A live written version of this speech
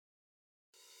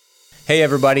Hey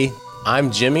everybody,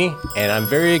 I'm Jimmy, and I'm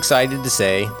very excited to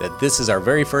say that this is our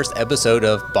very first episode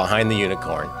of Behind the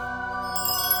Unicorn.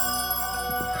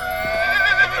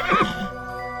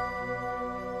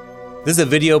 This is a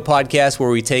video podcast where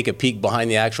we take a peek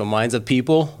behind the actual minds of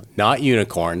people, not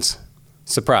unicorns.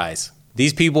 Surprise.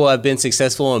 These people have been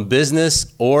successful in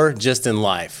business or just in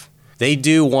life. They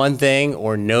do one thing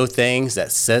or know things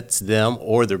that sets them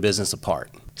or their business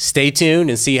apart. Stay tuned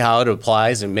and see how it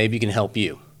applies, and maybe it can help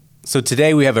you. So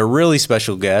today we have a really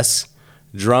special guest.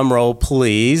 Drum roll,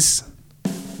 please.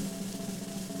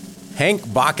 Hank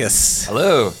Bockus.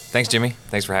 Hello. Thanks, Jimmy.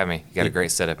 Thanks for having me. You got a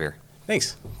great setup here.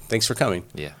 Thanks. Thanks for coming.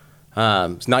 Yeah.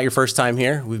 It's not your first time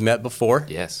here. We've met before.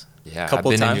 Yes. Yeah. Couple I've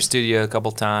been times. in your studio a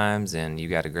couple times, and you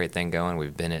got a great thing going.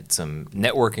 We've been at some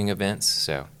networking events,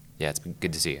 so yeah, it's been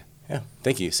good to see you. Yeah,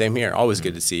 thank you. Same here. Always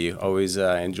good to see you. Always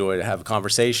enjoy to have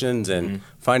conversations and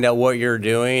find out what you're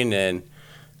doing and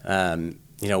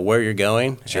where you're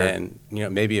going. Sure. And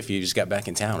maybe if you just got back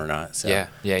in town or not. So. Yeah.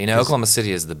 Oklahoma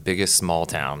City is the biggest small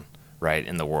town, right,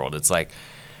 in the world. It's like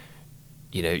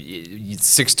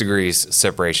 6 degrees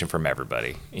separation from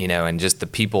everybody, and just the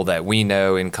people that we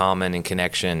know in common and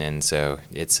connection, and so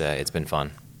it's been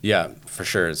fun. Yeah, for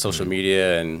sure. Social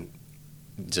media and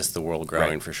just the world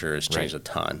growing for sure has changed a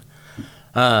ton.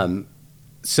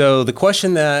 So the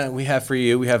question that we have for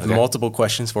you, we have multiple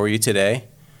questions for you today.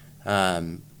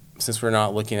 Since we're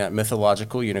not looking at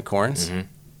mythological unicorns,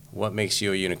 what makes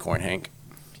you a unicorn, Hank?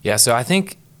 Yeah, so I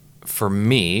think for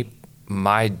me,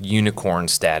 my unicorn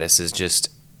status is just,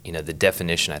 the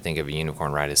definition I think of a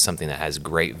unicorn, right, is something that has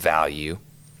great value.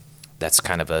 That's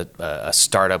kind of a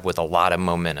startup with a lot of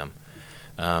momentum.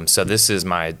 So this is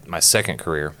my second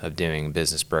career of doing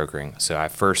business brokering. So I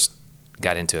first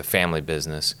got into a family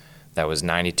business that was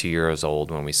 92 years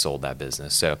old when we sold that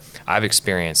business. So I've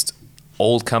experienced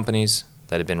old companies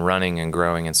that have been running and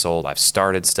growing and sold. I've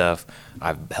started stuff.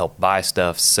 I've helped buy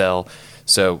stuff, sell.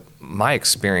 So my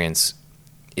experience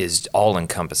is all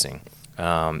encompassing,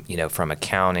 from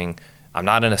accounting. I'm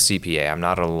not a CPA. I'm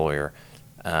not a lawyer.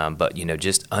 But,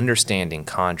 just understanding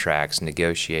contracts,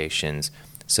 negotiations,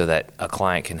 so that a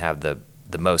client can have the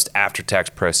most after-tax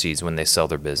proceeds when they sell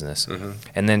their business.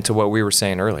 And then to what we were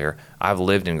saying earlier, I've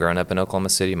lived and grown up in Oklahoma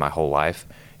City my whole life.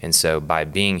 And so by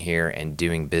being here and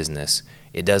doing business,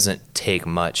 it doesn't take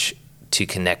much to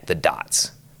connect the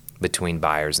dots between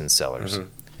buyers and sellers.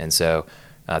 And so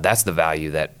that's the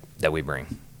value that we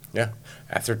bring. Yeah.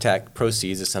 After-tax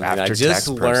proceeds is something I just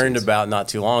learned about not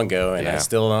too long ago, and I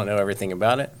still don't know everything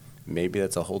about it. Maybe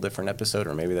that's a whole different episode,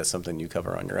 or maybe that's something you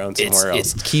cover on your own somewhere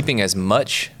else. It's keeping as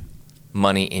much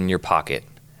money in your pocket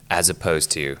as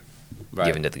opposed to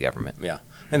given to the government. Yeah.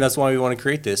 And that's why we want to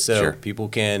create this, so people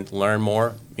can learn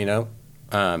more.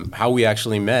 How we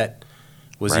actually met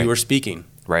was you were speaking.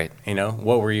 Right.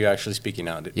 What were you actually speaking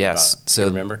out about? Yes. Do you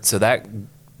remember? So that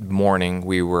morning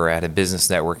we were at a business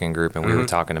networking group, and we were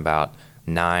talking about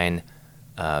 9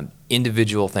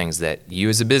 individual things that you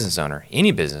as a business owner,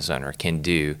 any business owner, can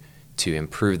do to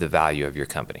improve the value of your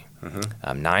company.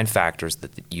 9 factors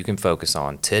that you can focus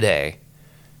on today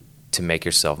to make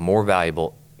yourself more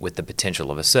valuable with the potential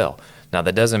of a sell. Now,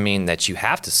 that doesn't mean that you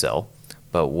have to sell,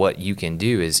 but what you can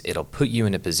do is it'll put you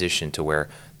in a position to where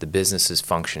the business is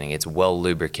functioning, it's well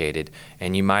lubricated,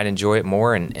 and you might enjoy it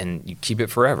more and you keep it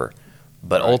forever.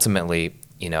 But ultimately,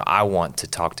 I want to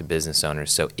talk to business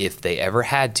owners so if they ever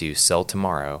had to sell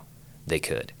tomorrow, they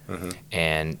could.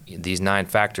 And these 9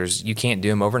 factors, you can't do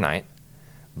them overnight,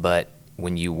 but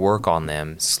when you work on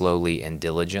them slowly and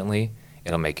diligently,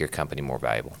 it'll make your company more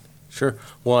valuable. Sure.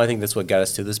 Well, I think that's what got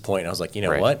us to this point. I was like,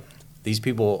 what? These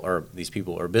people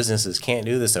or businesses can't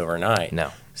do this overnight.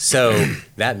 No. So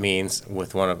that means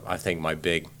with one of, I think, my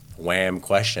big wham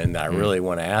question that I really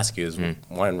want to ask you is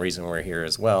one reason we're here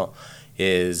as well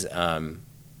is,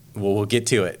 we'll get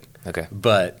to it. Okay.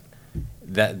 But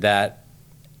that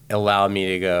allowed me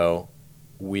to go,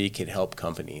 we could help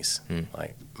companies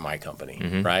like my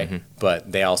company, right?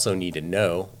 But they also need to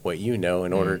know what you know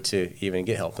in order to even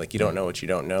get help. Like you don't know what you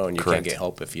don't know, and you can't get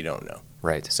help if you don't know.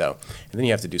 Right. So, and then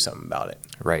you have to do something about it.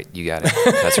 Right. You got it.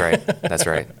 That's right. That's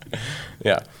right.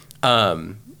 Yeah.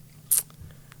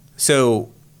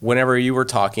 So whenever you were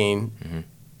talking,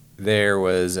 there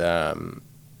was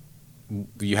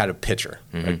you had a pitcher,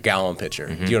 a gallon pitcher.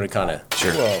 Do you want to kind of?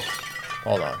 Sure. Whoa.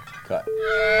 Hold on. Cut.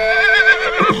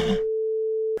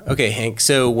 Okay, Hank.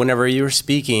 So whenever you were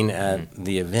speaking at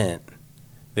the event,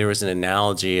 there was an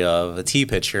analogy of a tea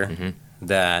pitcher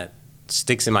that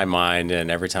sticks in my mind,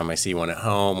 and every time I see one at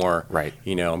home or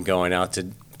I'm going out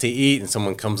to eat and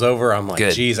someone comes over, I'm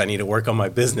like, geez, I need to work on my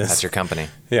business. That's your company.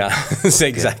 Yeah,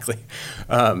 exactly.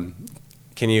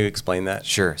 Can Can you explain that?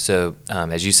 Sure. So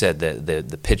as you said,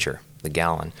 the pitcher, the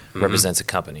gallon, represents a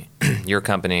company. Your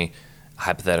company, a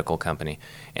hypothetical company.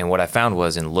 And what I found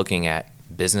was in looking at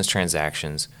business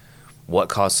transactions, what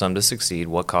caused some to succeed,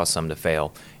 what caused some to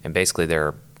fail. And basically there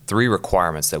are 3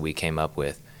 requirements that we came up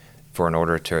with for in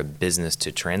order to a business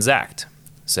to transact.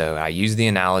 So I use the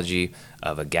analogy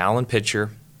of a gallon pitcher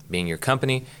being your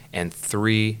company and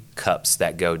 3 cups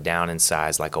that go down in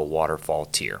size like a waterfall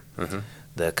tier.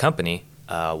 The company,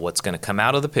 what's going to come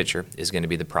out of the pitcher is going to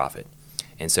be the profit.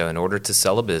 And so in order to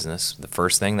sell a business, the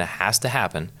first thing that has to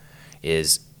happen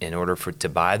is in order to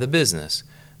buy the business,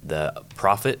 the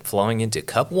profit flowing into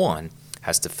cup 1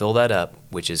 has to fill that up,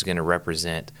 which is going to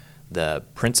represent the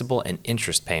principal and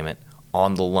interest payment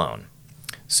on the loan.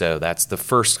 So that's the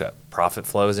first cup. Profit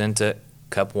flows into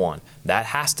cup 1. That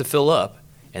has to fill up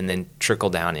and then trickle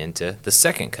down into the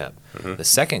second cup. The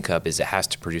second cup is it has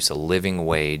to produce a living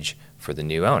wage for the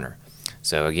new owner.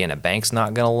 So again, a bank's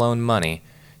not going to loan money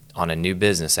on a new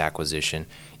business acquisition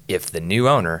if the new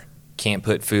owner can't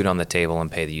put food on the table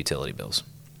and pay the utility bills.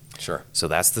 Sure. So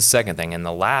that's the second thing. And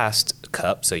the last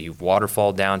cup, so you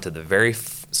waterfall down to the very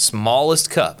smallest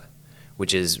cup,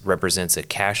 which represents a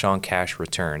cash-on-cash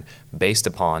return based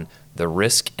upon the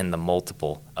risk and the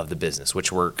multiple of the business,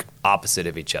 which work opposite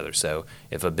of each other. So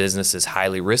if a business is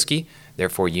highly risky,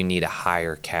 therefore you need a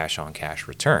higher cash-on-cash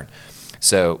return.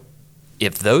 So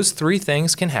if those 3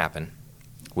 things can happen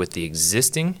with the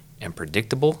existing and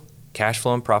predictable cash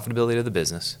flow and profitability of the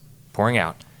business pouring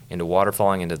out into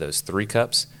waterfalling into those 3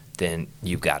 cups, then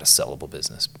you've got a sellable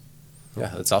business.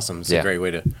 Yeah, that's awesome. It's a great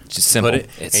way to just simple. Put it.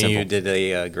 It's and simple. You did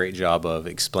a great job of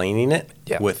explaining it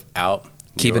without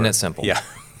keeping it simple. Yeah.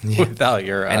 Without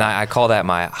your and I call that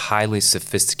my highly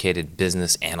sophisticated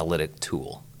business analytic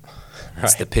tool.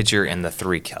 It's the pitcher and the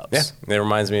 3 cups. Yeah, it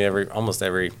reminds me almost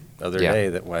every other day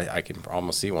that I can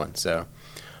almost see one. So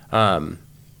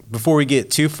before we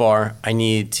get too far, I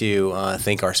need to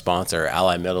thank our sponsor,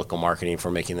 Ally Medical Marketing,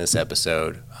 for making this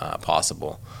episode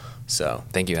possible. So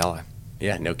thank you, Ally.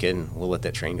 Yeah, no kidding. We'll let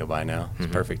that train go by now.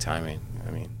 It's perfect timing.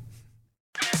 I mean,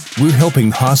 we're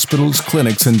helping hospitals,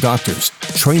 clinics, and doctors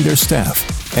train their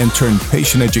staff and turn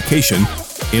patient education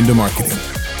into marketing.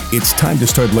 It's time to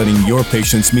start letting your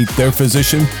patients meet their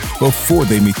physician before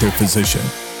they meet their physician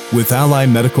with Ally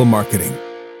Medical Marketing.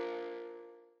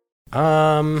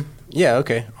 Yeah,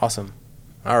 okay, awesome.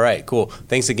 All right, cool.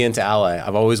 Thanks again to Ally.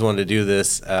 I've always wanted to do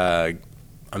this.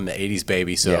 I'm the 80s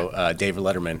baby, so David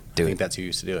Letterman. I think that's who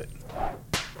used to do it.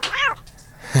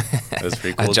 That was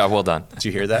pretty cool. Job well done. Did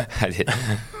you hear that? I did.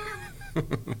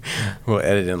 We'll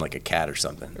edit in like a cat or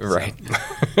something. Right.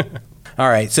 So. All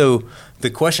right, so the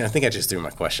question, I think I just threw my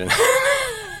question.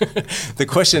 The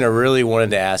question I really wanted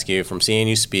to ask you from seeing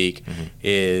you speak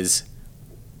is,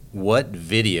 what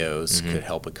videos could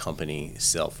help a company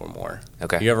sell for more?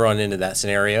 Okay. You ever run into that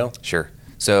scenario? Sure.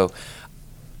 So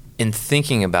in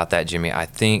thinking about that, Jimmy, I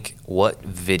think what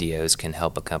videos can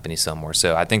help a company sell more.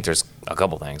 So I think there's a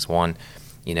couple things. One,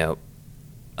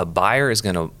 a buyer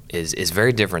is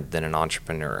very different than an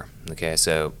entrepreneur. Okay,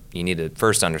 so you need to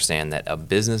first understand that a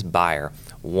business buyer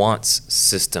wants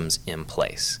systems in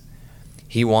place.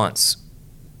 He wants,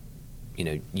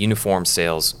 uniform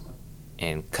sales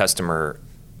and customer,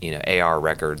 AR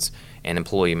records and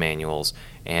employee manuals,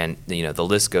 and the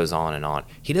list goes on and on.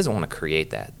 He doesn't want to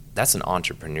create that. That's an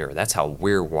entrepreneur. That's how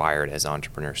we're wired as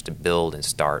entrepreneurs, to build and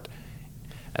start.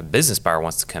 A business buyer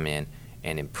wants to come in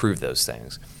and improve those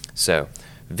things. So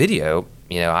video,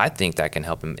 I think that can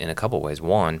help him in a couple ways.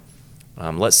 One,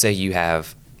 let's say you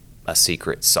have a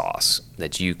secret sauce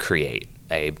that you create,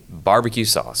 a barbecue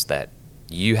sauce that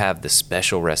you have the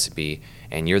special recipe,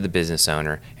 and you're the business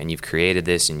owner, and you've created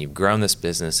this, and you've grown this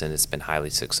business, and it's been highly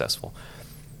successful.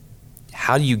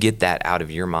 How do you get that out of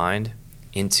your mind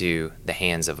into the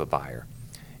hands of a buyer,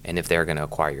 and if they're going to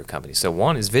acquire your company? So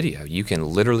one is video. You can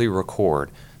literally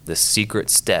record the secret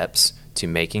steps to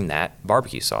making that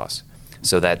barbecue sauce,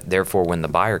 so that therefore when the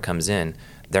buyer comes in,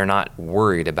 they're not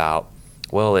worried about,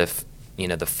 well, if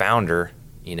the founder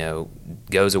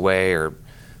goes away or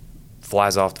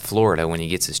flies off to Florida when he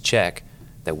gets his check,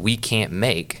 that we can't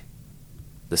make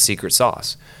the secret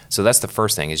sauce. So that's the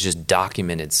first thing, is just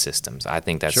documented systems. I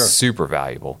think that's super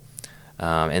valuable.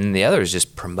 And the other is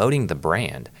just promoting the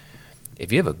brand.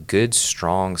 If you have a good,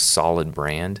 strong, solid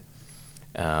brand,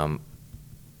 that's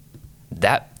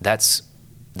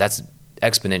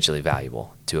exponentially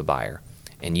valuable to a buyer.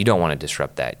 And you don't want to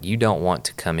disrupt that. You don't want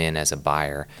to come in as a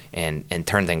buyer and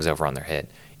turn things over on their head.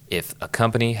 If a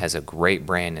company has a great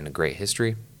brand and a great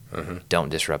history, don't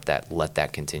disrupt that. Let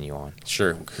that continue on.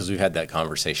 Sure, because we've had that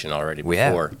conversation already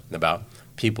before about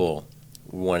people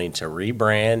wanting to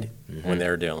rebrand when they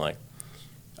were doing like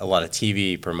a lot of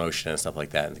TV promotion and stuff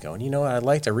like that, and going, you know what, I'd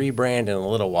like to rebrand in a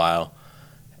little while,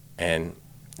 and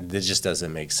this just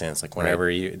doesn't make sense. Like whenever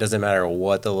it doesn't matter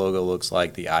what the logo looks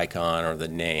like, the icon or the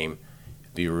name,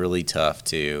 it'd be really tough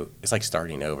to. It's like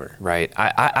starting over. Right.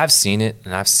 I've seen it,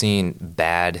 and I've seen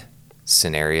bad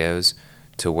scenarios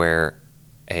to where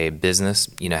a business,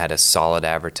 had a solid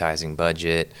advertising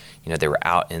budget. They were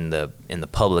out in the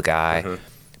public eye. Mm-hmm.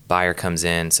 Buyer comes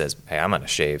in, says, hey, I'm going to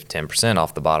shave 10%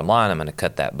 off the bottom line. I'm going to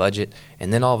cut that budget.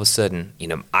 And then all of a sudden,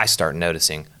 I start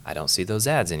noticing I don't see those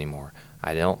ads anymore.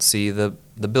 I don't see the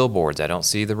billboards. I don't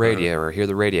see the radio or hear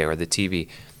the radio or the TV.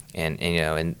 And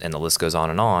the list goes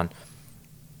on.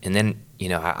 And then,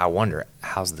 I wonder,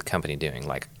 how's the company doing?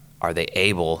 Like, are they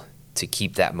able to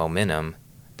keep that momentum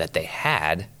that they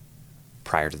had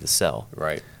prior to the sell?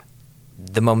 Right.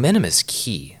 The momentum is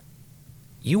key.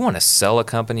 You want to sell a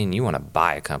company and you want to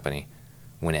buy a company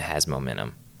when it has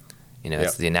momentum.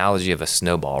 It's the analogy of a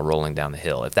snowball rolling down the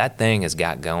hill. If that thing has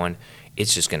got going,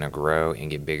 it's just going to grow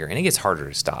and get bigger, and it gets harder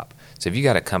to stop. So if you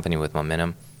got a company with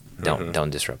momentum,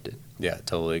 don't disrupt it. Yeah,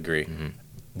 totally agree. Mm-hmm.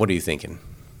 What are you thinking?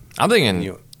 I'm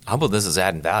thinking, how about this is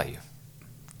adding value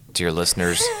to your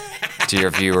listeners, to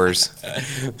your viewers?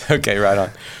 Okay,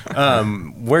 right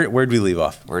on. Where did we leave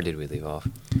off? Where did we leave off?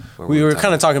 We were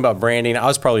kind of talking about branding. I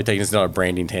was probably taking this down a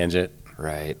branding tangent.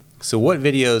 Right. So what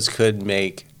videos could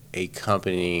make a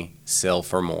company sell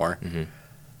for more? Mm-hmm.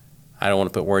 I don't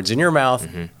want to put words in your mouth.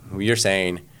 Mm-hmm. You're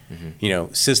saying,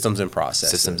 systems and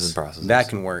processes. Systems and processes. That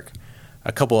can work.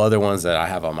 A couple other ones that I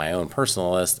have on my own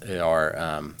personal list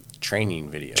are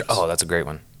training videos. Oh, that's a great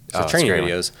one. So training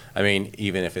videos. I mean,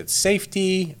 even if it's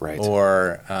safety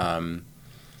or, how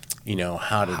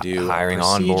to do hiring,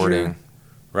 onboarding.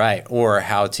 Right. Or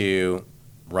how to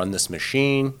run this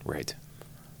machine. Right.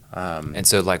 And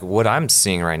so like what I'm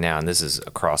seeing right now, and this is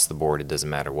across the board, it doesn't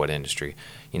matter what industry,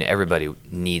 everybody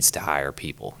needs to hire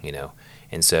people,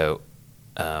 And so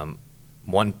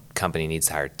one company needs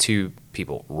to hire 2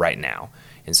 people right now.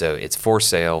 And so it's for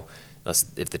sale.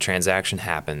 If the transaction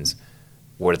happens,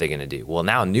 what are they going to do? Well,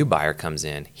 now a new buyer comes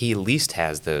in. He at least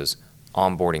has those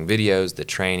onboarding videos, the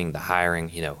training, the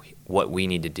hiring, what we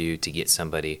need to do to get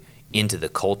somebody into the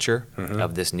culture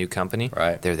of this new company.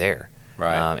 Right. They're there.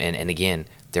 Right. And again,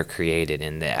 they're created,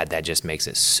 and that just makes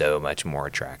it so much more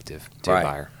attractive to a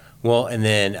buyer. Well, and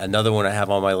then another one I have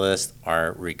on my list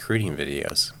are recruiting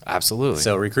videos. Absolutely.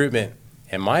 So recruitment,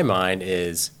 in my mind,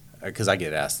 is, because I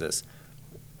get asked this,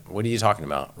 what are you talking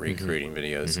about, recruiting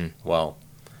videos? Mm-hmm. Well,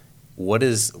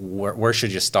 where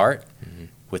should you start? Mm-hmm.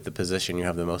 With the position you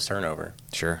have the most turnover.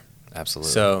 Sure,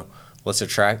 absolutely. So let's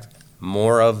attract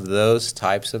more of those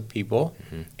types of people,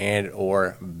 and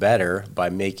or better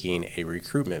by making a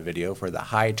recruitment video for the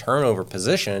high turnover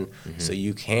position, so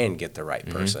you can get the right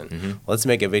person. Let's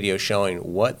make a video showing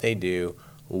what they do,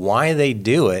 why they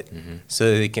do it,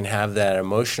 so they can have that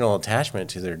emotional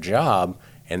attachment to their job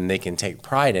and they can take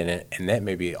pride in it, and that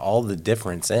may be all the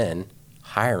difference in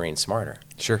hiring smarter.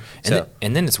 Sure.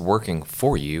 And then it's working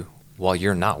for you while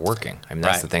you're not working. I mean,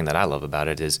 that's the thing that I love about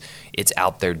it is it's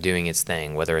out there doing its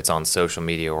thing, whether it's on social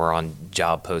media or on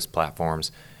job post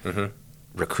platforms,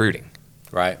 recruiting.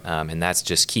 Right. And that's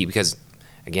just key because,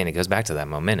 again, it goes back to that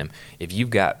momentum. If you've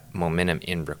got momentum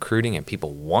in recruiting and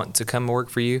people want to come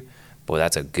work for you, boy,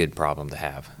 that's a good problem to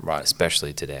have,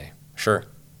 especially today. Sure.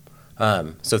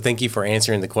 So thank you for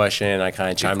answering the question. I kind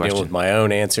of chimed in with my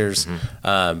own answers,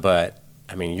 but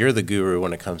I mean, you're the guru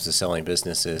when it comes to selling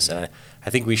businesses, and I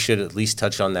think we should at least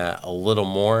touch on that a little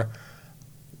more.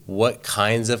 What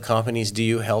kinds of companies do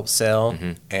you help sell,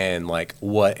 and like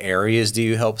what areas do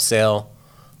you help sell,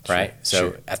 right?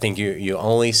 So I think you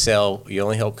only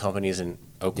help companies in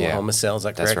Oklahoma sell. Is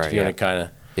that correct? That's right.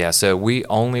 Yeah. So we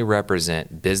only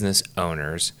represent business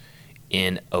owners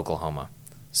in Oklahoma.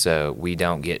 So we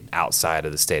don't get outside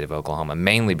of the state of Oklahoma,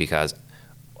 mainly because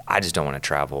I just don't want to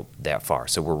travel that far.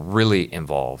 So we're really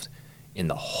involved in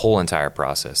the whole entire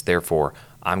process. Therefore,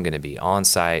 I'm going to be on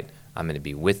site. I'm going to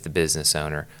be with the business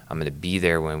owner. I'm going to be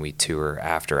there when we tour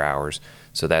after hours.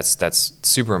 So that's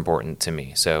super important to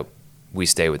me. So we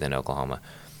stay within Oklahoma.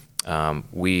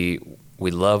 We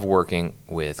love working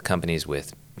with companies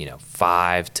with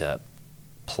 5 to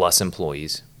plus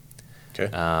employees.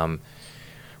 Okay.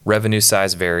 Revenue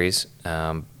size varies.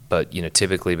 But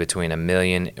typically between $1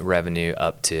 million revenue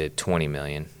up to $20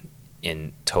 million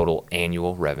in total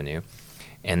annual revenue.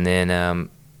 And then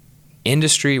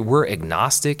industry, we're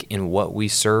agnostic in what we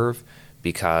serve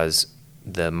because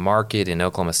the market in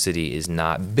Oklahoma City is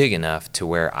not big enough to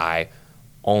where I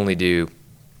only do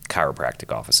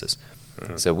chiropractic offices.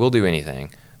 So we'll do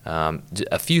anything.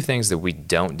 A few things that we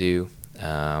don't do,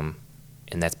 and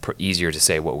that's easier to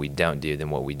say what we don't do than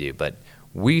what we do. But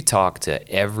we talk to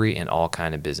every and all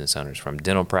kind of business owners, from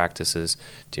dental practices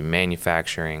to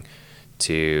manufacturing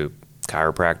to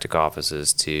chiropractic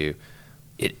offices to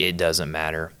it doesn't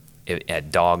matter,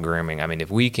 at dog grooming. I mean, if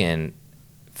we can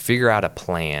figure out a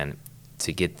plan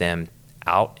to get them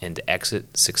out and to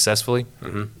exit successfully,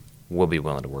 we'll be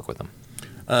willing to work with them.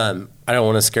 I don't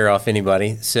want to scare off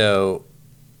anybody, so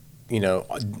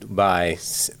by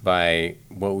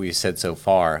what we've said so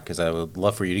far, because I would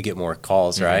love for you to get more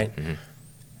calls, right?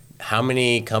 How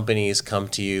many companies come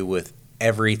to you with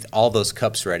all those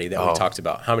cups ready that we talked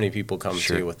about? How many people come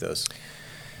to you with those?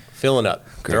 Filling up.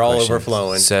 Great They're all question.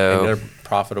 Overflowing, and they're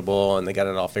profitable, and they got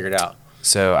it all figured out.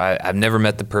 So I've never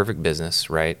met the perfect business,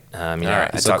 right? All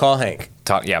right, so call Hank.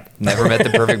 Never met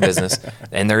the perfect business,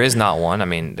 and there is not one. I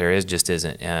mean, just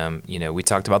isn't. We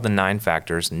talked about the 9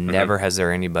 factors. Never has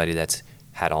there anybody that's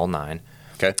had all 9.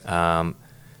 Okay.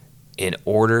 In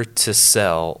order to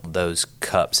sell, those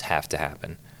cups have to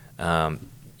happen. And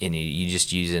you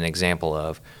just use an example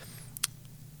of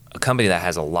a company that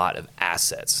has a lot of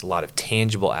assets, a lot of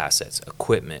tangible assets,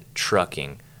 equipment,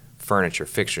 trucking, furniture,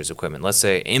 fixtures, equipment. Let's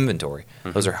say inventory.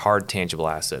 Those are hard, tangible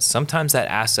assets. Sometimes that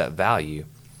asset value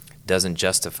doesn't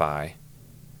justify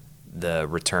the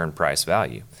return price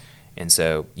value. And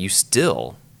so you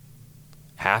still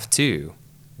have to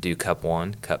do cup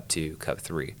 1, cup 2, cup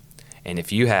 3. And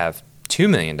if you have $2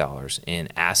 million in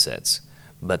assets,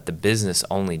 but the business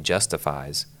only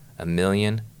justifies $1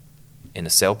 million in a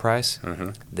sale price,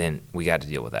 then we got to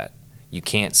deal with that. You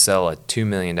can't sell a $2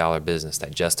 million business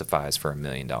that justifies for $1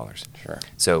 million. Sure.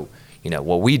 So,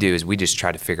 what we do is we just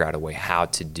try to figure out a way how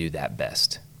to do that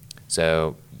best.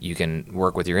 So you can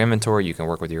work with your inventory, you can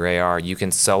work with your AR, you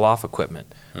can sell off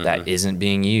equipment that isn't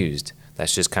being used,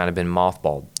 that's just kind of been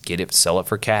mothballed. Sell it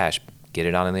for cash, get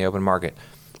it out in the open market.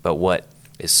 But what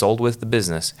is sold with the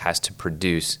business has to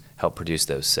help produce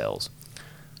those sales.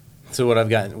 So what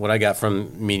I got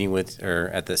from meeting with or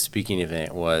at the speaking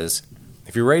event was,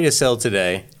 if you're ready to sell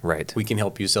today, right, we can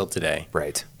help you sell today.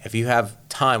 Right. If you have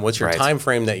time, what's your time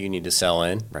frame that you need to sell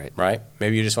in? Right. Right.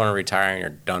 Maybe you just want to retire and you're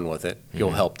done with it.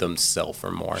 You'll help them sell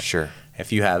for more. Sure.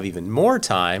 If you have even more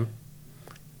time,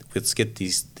 let's get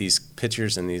these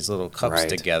pitchers and these little cups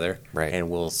together, and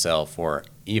we'll sell for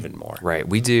even more. Right.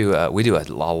 We do a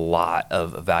lot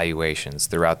of evaluations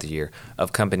throughout the year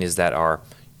of companies that are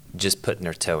just putting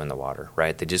their toe in the water,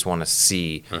 right? They just want to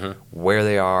see where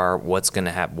they are, what's going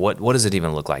to happen, what does it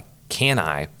even look like? Can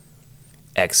I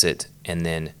exit and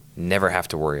then never have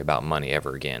to worry about money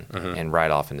ever again and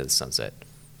ride off into the sunset?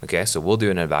 Okay, so we'll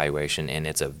do an evaluation, and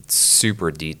it's a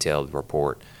super detailed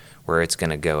report where it's going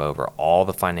to go over all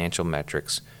the financial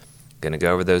metrics, going to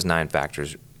go over those 9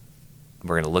 factors.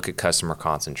 We're going to look at customer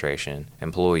concentration,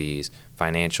 employees,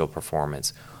 financial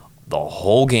performance, the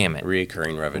whole gamut.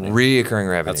 Recurring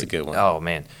revenue. That's a good one. Oh,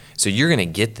 man. So you're going to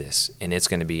get this, and it's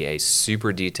going to be a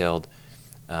super detailed,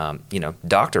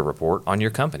 doctor report on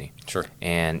your company. Sure.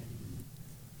 And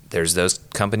there's those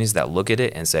companies that look at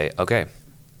it and say, okay,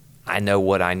 I know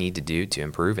what I need to do to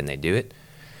improve, and they do it.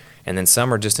 And then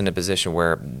some are just in a position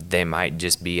where they might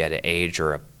just be at an age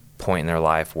or a point in their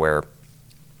life where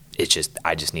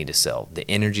I just need to sell. The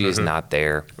energy is not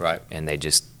there, right? And they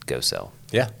just go sell.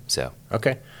 Yeah. So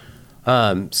okay.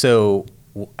 So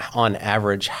on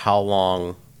average, how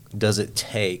long does it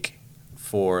take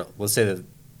for, let's say,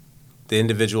 the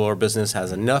individual or business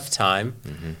has enough time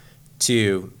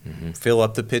to fill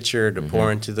up the pitcher, to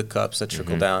pour into the cups that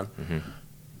trickle down?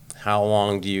 How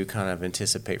long do you kind of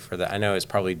anticipate for that? I know it's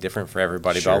probably different for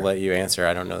everybody, Sure. but I'll let you answer.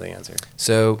 I don't know the answer.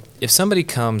 So if somebody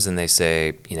comes and they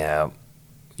say,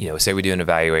 say we do an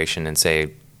evaluation and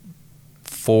say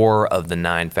 4 of the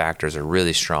 9 factors are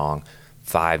really strong,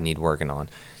 5 need working on.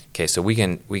 Okay, so we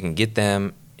can get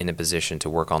them in a position to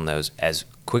work on those as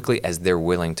quickly as they're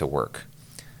willing to work,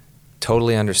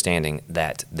 totally understanding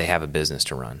that they have a business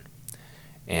to run.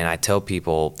 And I tell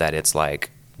people that it's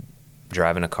like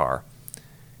driving a car.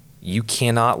 You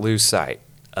cannot lose sight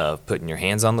of putting your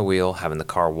hands on the wheel, having the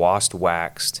car washed,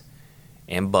 waxed,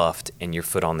 and buffed, and your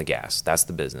foot on the gas. That's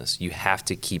the business. You have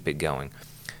to keep it going.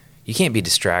 You can't be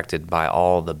distracted by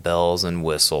all the bells and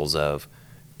whistles of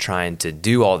trying to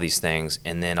do all these things,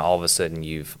 and then all of a sudden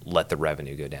you've let the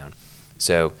revenue go down.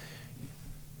 So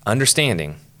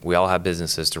understanding we all have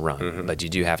businesses to run, but you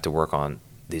do have to work on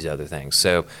these other things.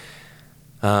 So,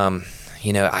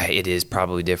 it is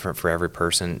probably different for every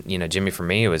person. Jimmy, for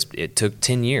me, it took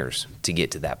 10 years to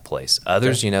get to that place.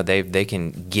 Others, they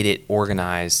can get it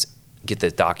organized, get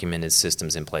the documented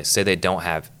systems in place. Say they don't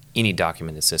have any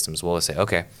documented systems. Well, let's say,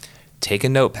 okay, take a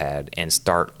notepad and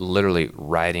start literally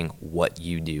writing what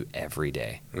you do every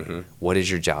day. What is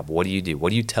your job? What do you do?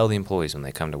 What do you tell the employees when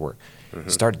they come to work?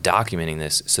 Start documenting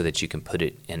this so that you can put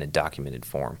it in a documented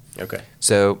form. Okay.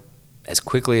 So as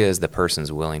quickly as the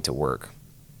person's willing to work,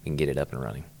 we can get it up and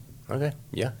running. Okay.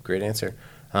 Yeah. Great answer.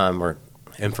 Or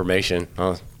information.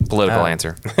 Political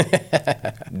answer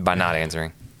by not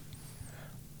answering.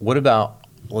 What about,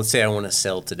 let's say I want to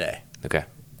sell today. Okay.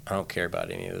 I don't care about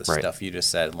any of this Right. stuff you just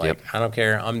said. Like, Yep. I don't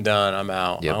care. I'm done. I'm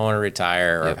out. Yep. I want to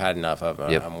retire, or Yep. I've had enough of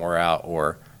it. Yep. I'm wore out,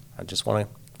 or I just want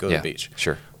to go to the beach.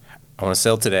 Sure. I want to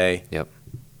sell today. Yep.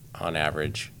 On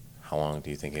average, how long do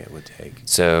you think it would take?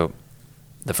 So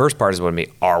the first part is going to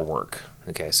be our work.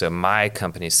 Okay, so my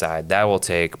company side, that will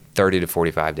take 30 to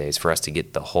 45 days for us to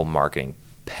get the whole marketing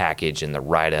package and the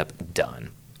write-up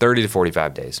done. 30 to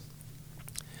 45 days.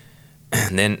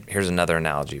 And then here's another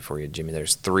analogy for you, Jimmy.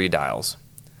 There's 3 dials.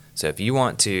 So if you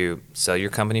want to sell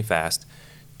your company fast,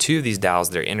 2 of these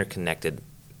dials, they're interconnected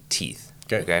teeth.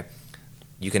 Okay?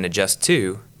 You can adjust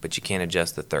 2, but you can't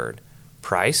adjust the third.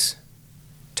 Price,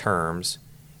 terms,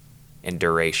 and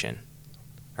duration.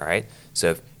 All right?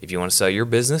 So if you want to sell your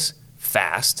business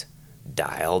fast,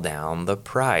 dial down the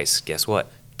price. Guess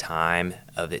what? Time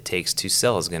of it takes to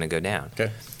sell is going to go down.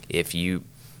 Okay. If you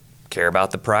care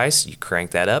about the price, you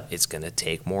crank that up, it's going to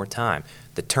take more time.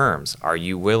 The terms, are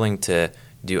you willing to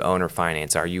do owner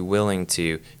finance? Are you willing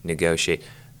to negotiate?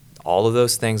 All of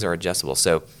those things are adjustable.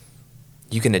 So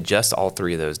you can adjust all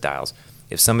 3 of those dials.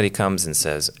 If somebody comes and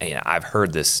says, I've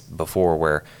heard this before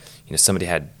where somebody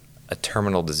had a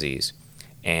terminal disease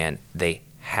and they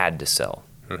had to sell.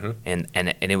 And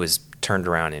it was turned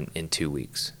around in 2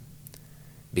 weeks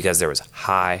because there was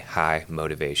high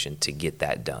motivation to get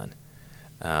that done.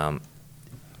 And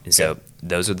so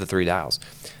those are the 3 dials.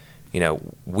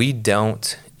 We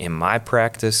don't, in my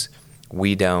practice,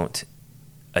 we don't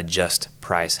adjust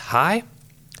price high,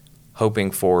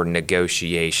 hoping for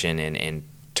negotiation and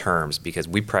terms, because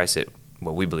we price it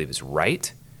what we believe is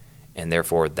right, and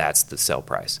therefore that's the sell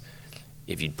price.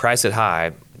 If you price it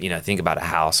high, think about a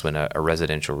house. When a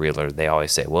residential realtor, they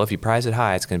always say, well, if you price it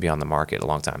high, it's going to be on the market a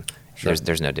long time. Sure.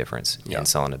 There's no difference in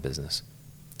selling a business.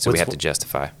 So we have to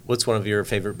justify. What's one of your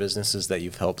favorite businesses that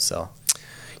you've helped sell?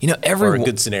 Or a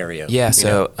good scenario. Yeah.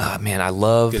 So, man, I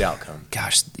love good outcome.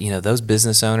 Gosh, those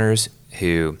business owners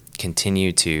who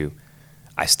continue to,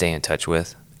 I stay in touch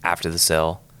with after the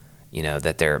sale.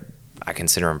 That I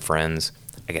consider them friends.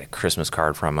 I get a Christmas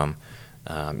card from them.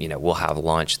 We'll have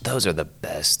lunch. Those are the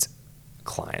best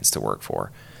clients to work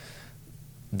for.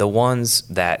 The ones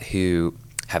who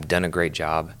have done a great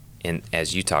job, in,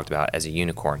 as you talked about, as a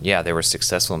unicorn. Yeah, they were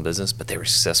successful in business, but they were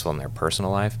successful in their personal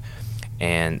life.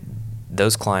 And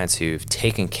those clients who've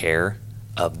taken care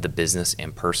of the business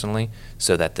and personally,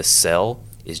 so that the sell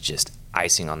is just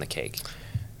icing on the cake.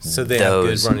 So they have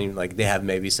good running, like they have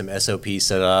maybe some SOP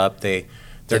set up. They're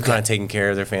kind of taking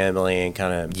care of their family and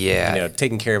kind of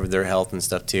taking care of their health and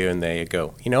stuff too. And they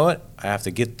go, you know what? I have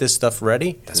to get this stuff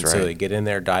ready. That's right. So they get in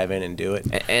there, dive in, and do it.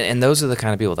 And those are the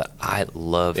kind of people that I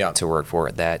love to work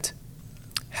for, that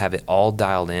have it all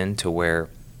dialed in to where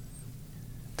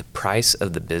the price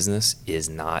of the business is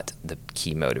not the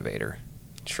key motivator.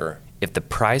 Sure. If the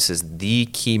price is the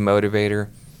key motivator,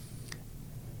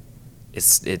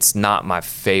 it's not my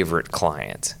favorite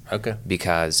client. Okay.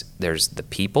 Because there's the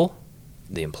people,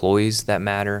 the employees that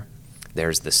matter,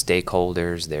 there's the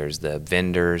stakeholders, there's the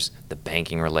vendors, the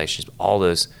banking relationships, all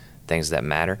those things that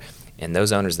matter. And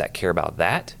those owners that care about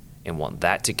that and want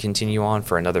that to continue on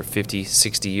for another 50,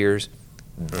 60 years,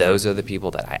 those are the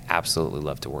people that I absolutely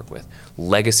love to work with.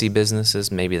 Legacy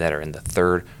businesses, maybe that are in the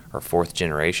 3rd or 4th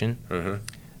generation,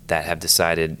 that have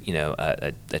decided,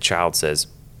 a child says,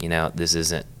 this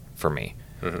isn't for me.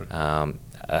 I've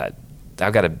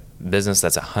got a business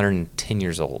that's 110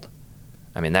 years old.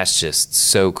 I mean, that's just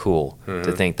so cool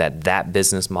to think that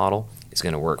business model is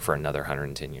going to work for another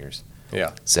 110 years.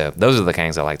 Yeah. So those are the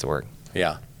kinds I like to work.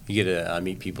 Yeah. You get to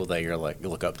meet people that you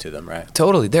look up to them, right?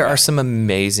 Totally. There are some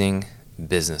amazing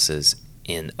businesses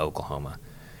in Oklahoma.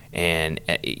 And,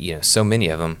 so many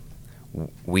of them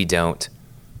you don't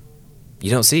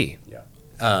see.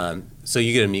 Yeah. So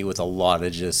you get to meet with a lot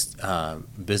of just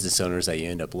business owners that you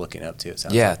end up looking up to.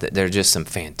 Yeah, there are just some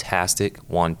fantastic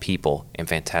people and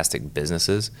fantastic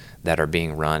businesses that are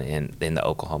being run in the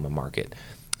Oklahoma market.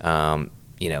 Ones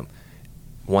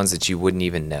that you wouldn't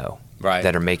even know, right,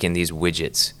 that are making these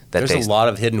widgets. There's a lot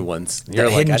of hidden ones. You're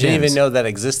like, I didn't even know that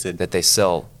existed. That they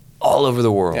sell all over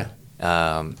the world.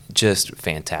 Yeah. Just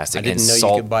fantastic. I didn't know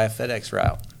you could buy a FedEx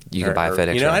route. You can buy a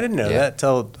FedEx route. I didn't know that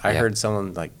till I heard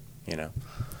someone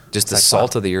Just the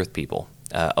salt of the earth people.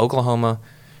 Oklahoma,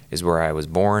 is where I was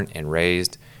born and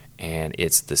raised, and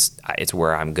it's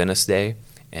where I'm gonna stay,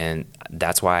 and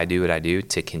that's why I do what I do,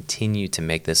 to continue to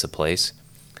make this a place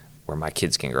where my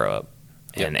kids can grow up.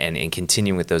 Yep. And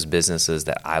continuing with those businesses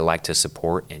that I like to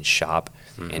support and shop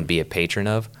and be a patron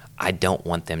of, I don't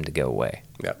want them to go away.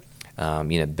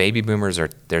 Yep. Baby boomers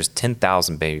there's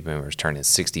 10,000 baby boomers turning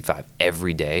 65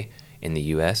 every day in the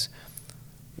U.S.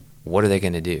 What are they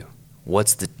going to do?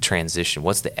 What's the transition?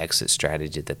 What's the exit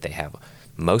strategy that they have?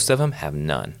 Most of them have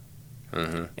none.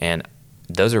 And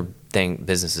those are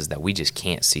businesses that we just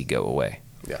can't see go away.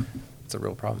 Yeah, it's a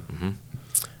real problem.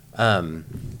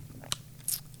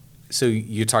 So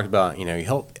you talked about, you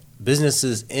help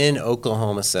businesses in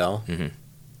Oklahoma sell,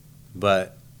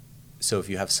 but so if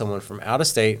you have someone from out of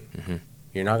state,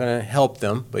 you're not going to help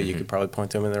them, but you could probably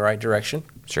point them in the right direction.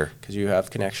 Sure. Because you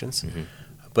have connections.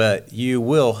 But you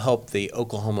will help the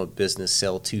Oklahoma business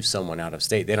sell to someone out of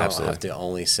state. They don't Absolutely. have to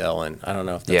only sell. And I don't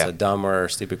know if that's a dumb or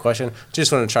stupid question.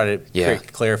 Just want to try to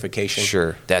create clarification.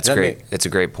 Sure. That's great. That's a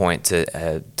great point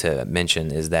to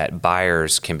mention, is that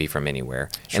buyers can be from anywhere.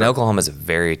 Sure. And Oklahoma is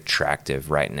very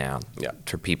attractive right now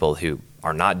for people who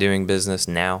are not doing business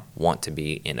now, want to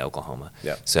be in Oklahoma.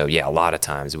 Yeah. So, a lot of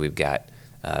times we've got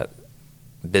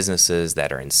businesses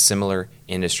that are in similar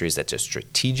industries that's a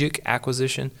strategic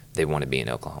acquisition. They want to be in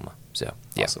Oklahoma. So,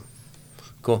 Awesome.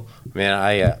 Cool.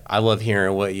 Man, I love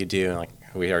hearing what you do. Like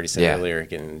we already said earlier,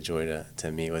 getting a joy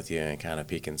to meet with you and kind of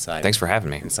peek inside. Thanks for having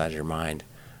me. Inside your mind.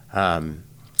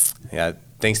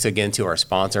 Thanks again to our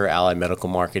sponsor, Allied Medical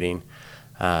Marketing.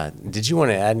 Did you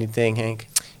want to add anything, Hank?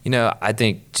 I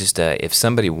think just if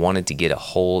somebody wanted to get a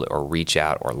hold or reach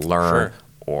out or learn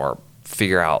or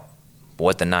figure out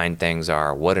what the 9 things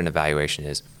are, what an evaluation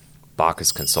is,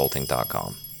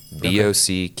 BockusConsulting.com.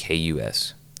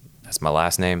 BOCKUS. That's my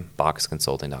last name,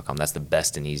 BockusConsulting.com. That's the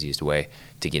best and easiest way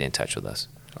to get in touch with us.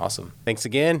 Awesome. Thanks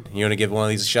again. You want to give one of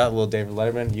these a shot, little David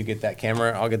Letterman? You get that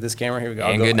camera. I'll get this camera. Here we go.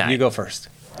 And good night. You go first.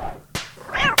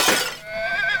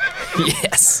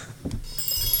 Yes.